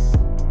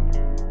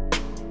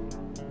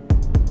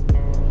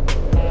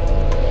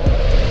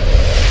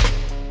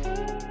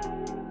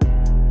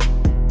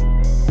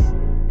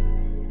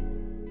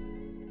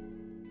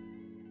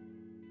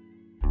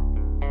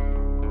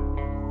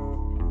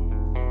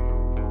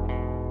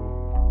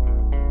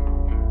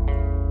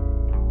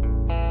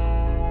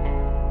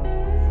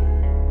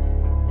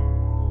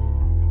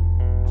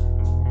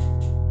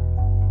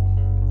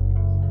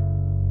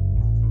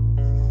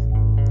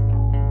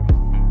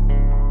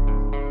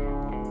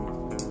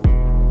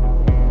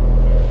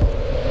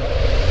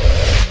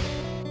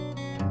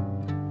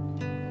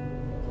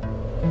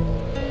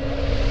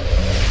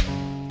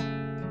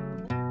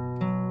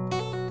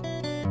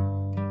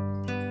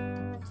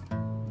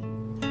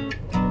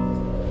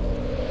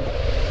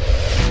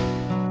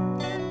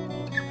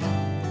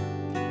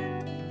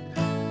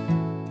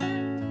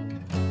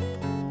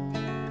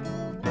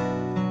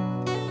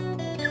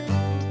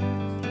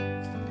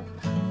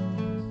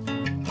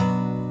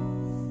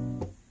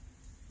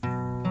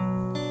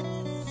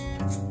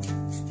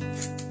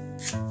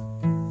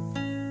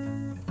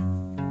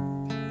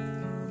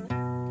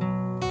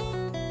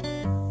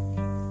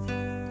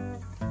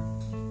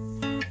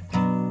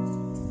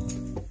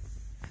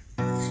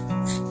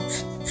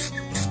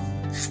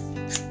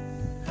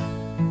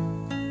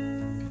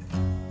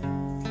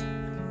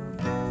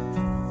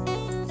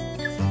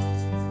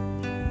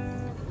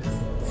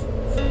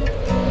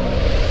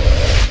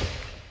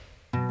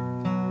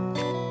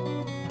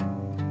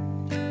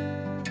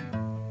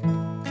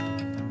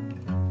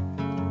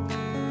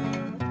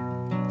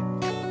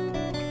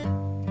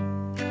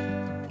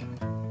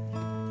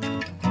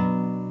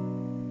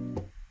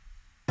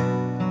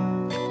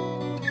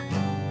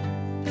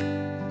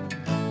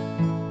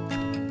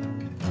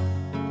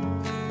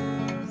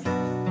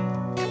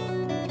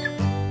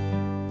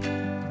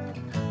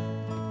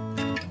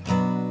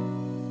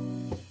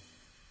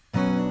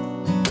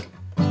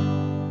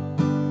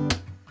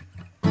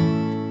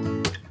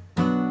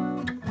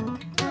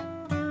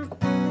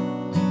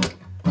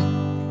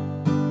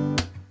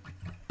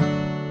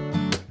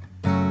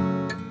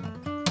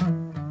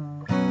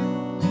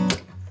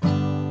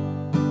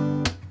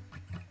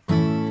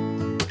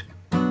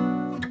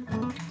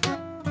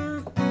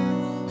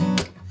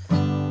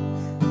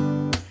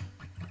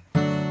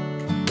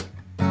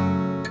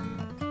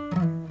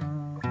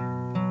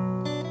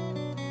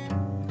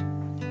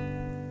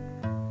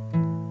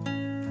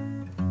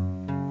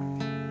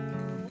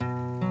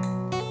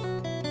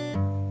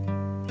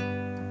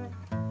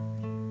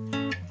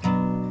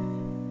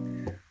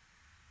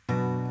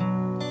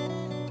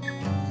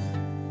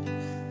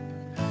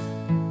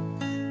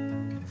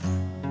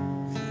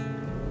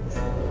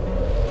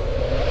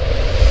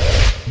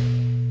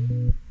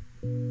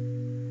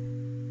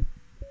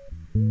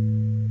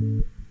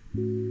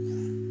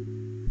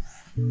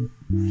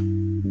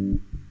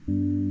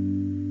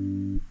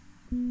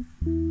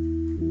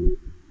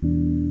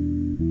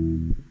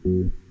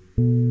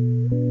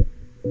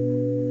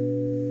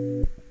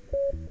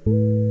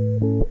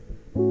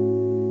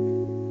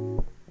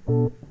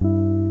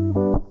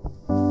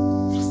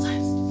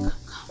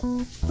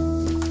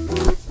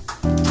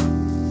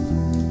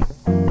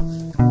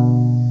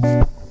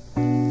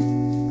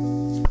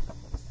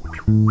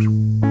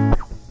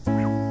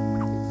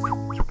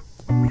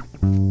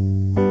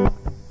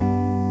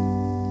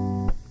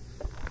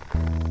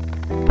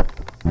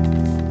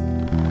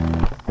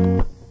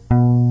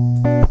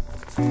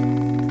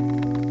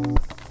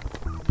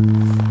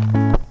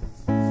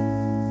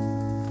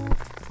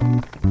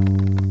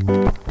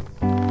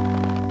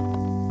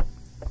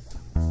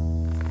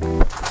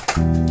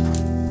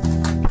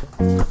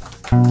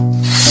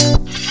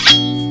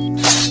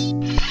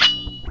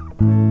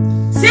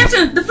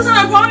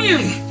 upon you!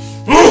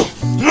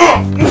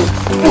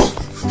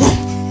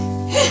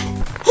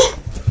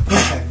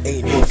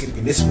 Ain't no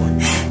getting this one.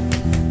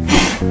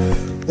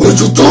 What did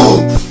you do?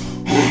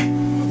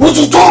 What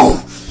did you do?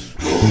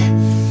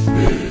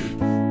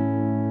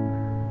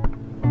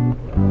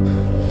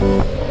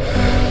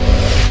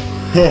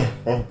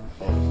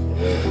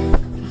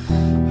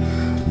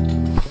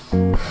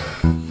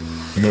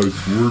 Nice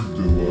work,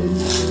 Delilah.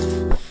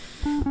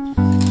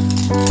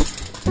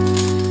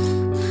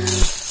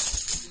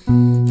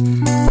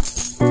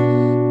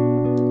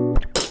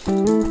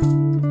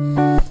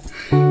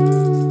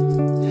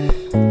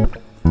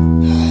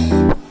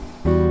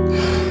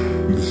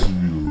 This will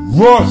be the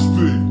last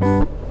thing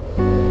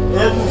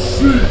ever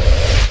see.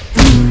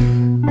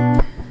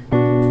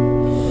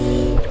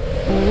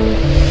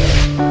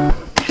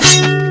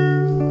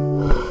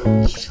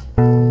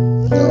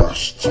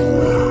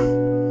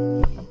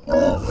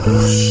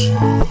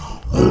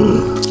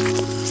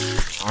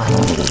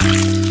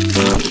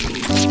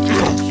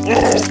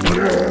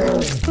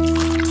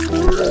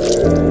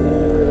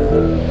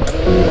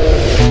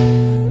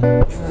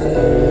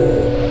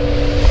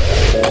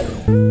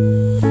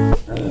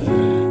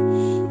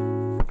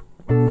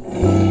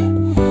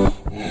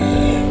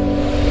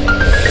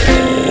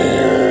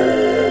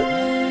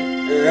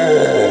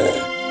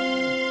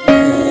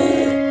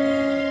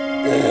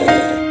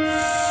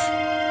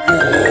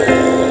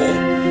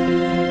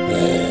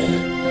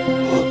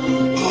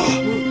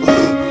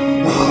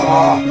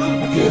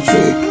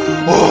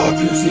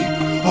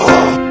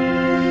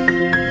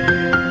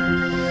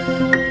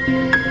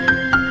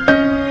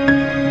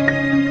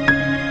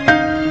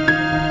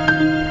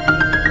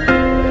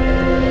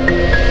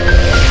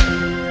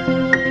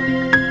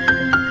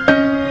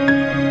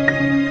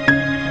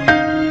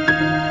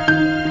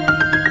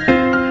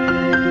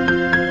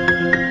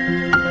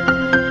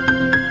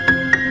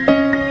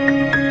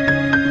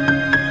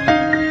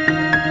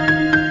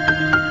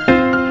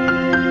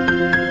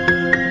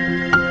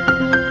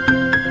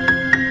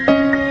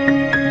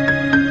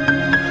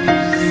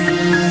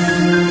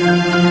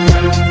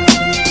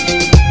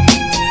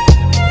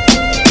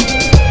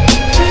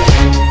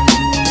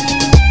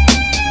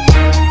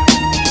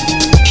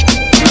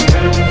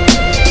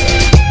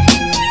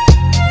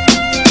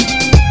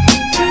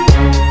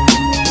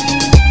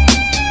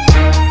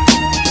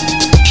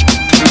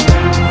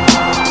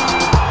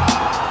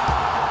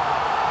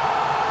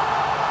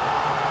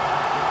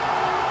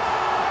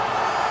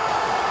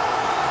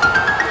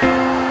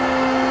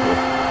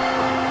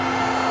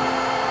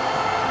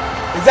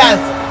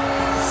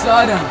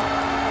 Sodom.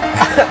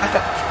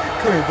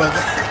 Come here,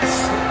 brother.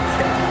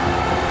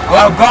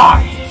 Oh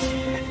God!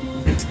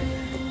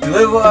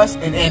 Deliver us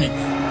an enemy.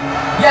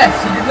 Yes,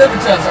 he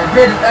delivered to us, our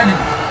greatest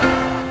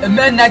enemy. A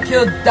man that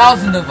killed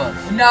thousands of us.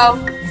 And now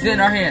he's in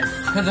our hands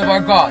because of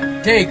our God,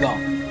 Dagon.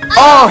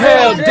 All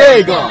hail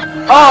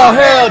Dagon! All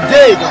hail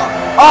Dagon!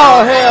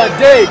 All hail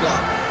Dagon!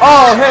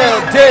 All hail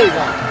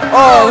Dagon!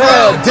 All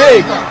hail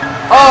Dagon!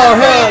 All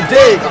hail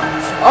Dagon!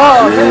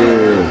 All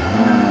hail.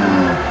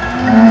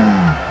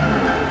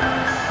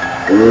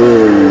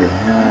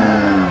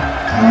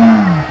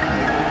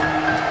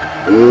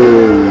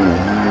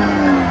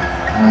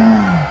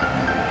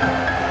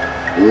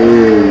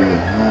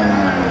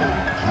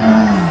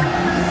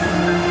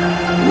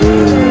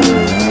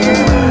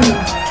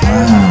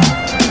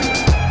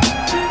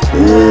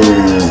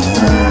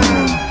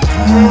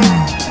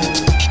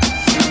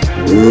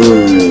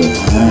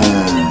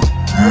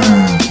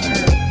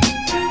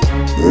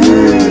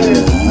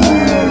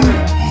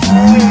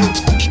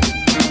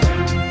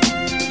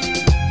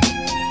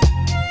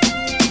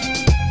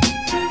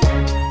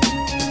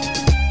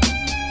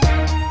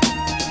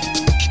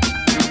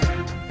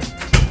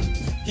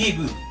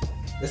 Hebrew,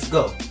 let's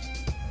go.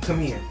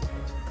 Come here.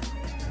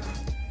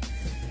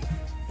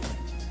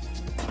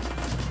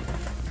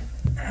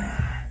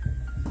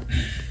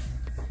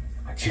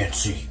 I can't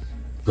see.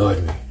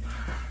 Guide me.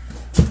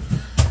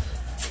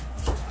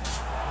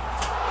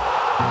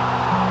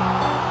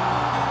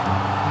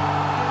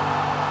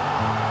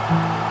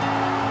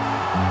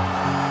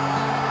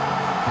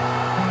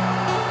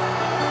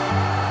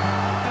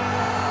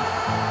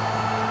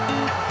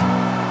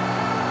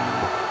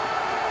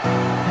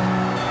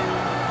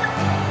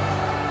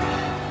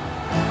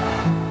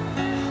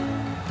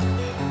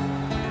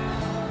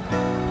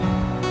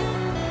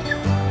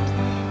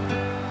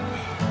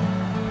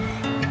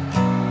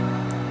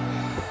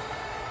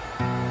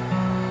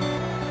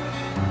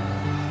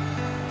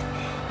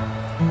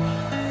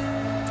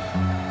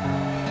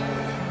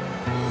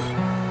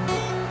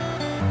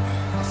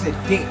 I said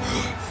dance.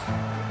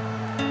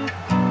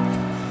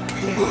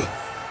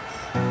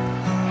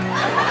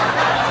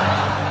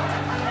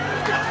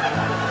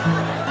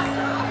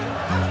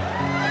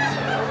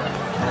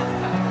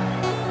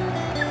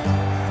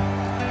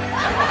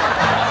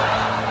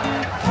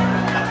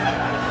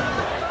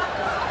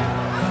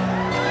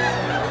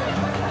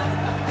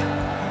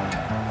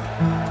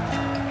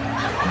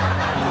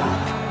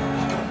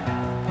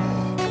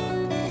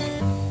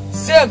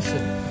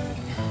 Samson,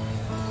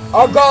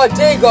 our God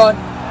Dagon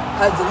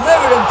has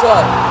delivered him to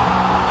us.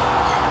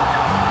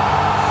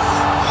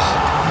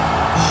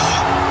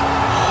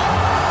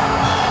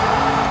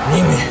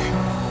 Meet me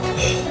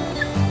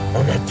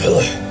on that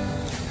pillar.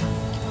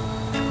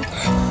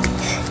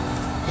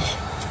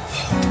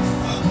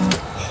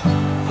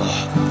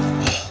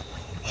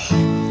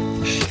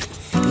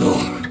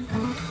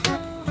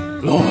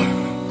 Lord,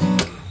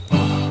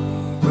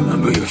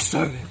 remember your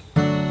servant.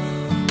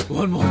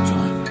 One more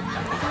time,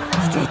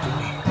 strengthen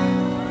me.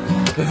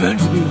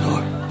 Avenge me,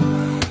 Lord,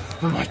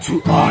 for my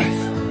 2 eyes.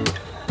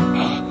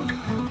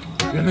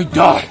 Let me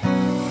die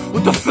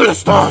with the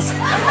Philistines.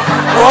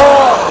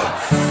 Oh!